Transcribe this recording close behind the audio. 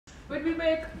When we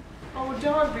make our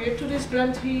dark beer, to this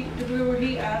blend the brewer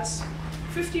adds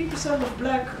 15% of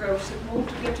black roasted malt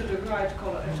to get to the right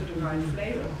color and to the right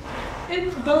flavor.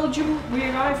 In Belgium we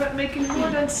arrive at making more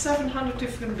than 700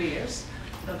 different beers.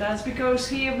 Now that's because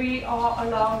here we are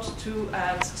allowed to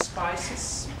add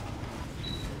spices,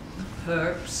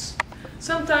 herbs,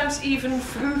 sometimes even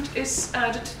fruit is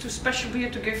added to special beer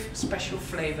to give special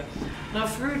flavor. Now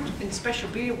fruit in special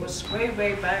beer was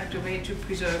way back the way to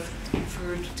preserve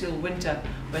fruit till winter,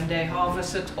 when they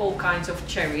harvested all kinds of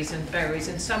cherries and berries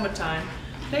in summertime.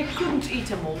 They couldn't eat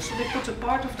them all, so they put a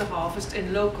part of the harvest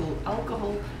in local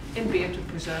alcohol in beer to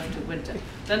preserve the winter.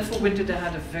 Then for winter they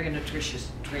had a very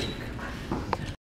nutritious drink.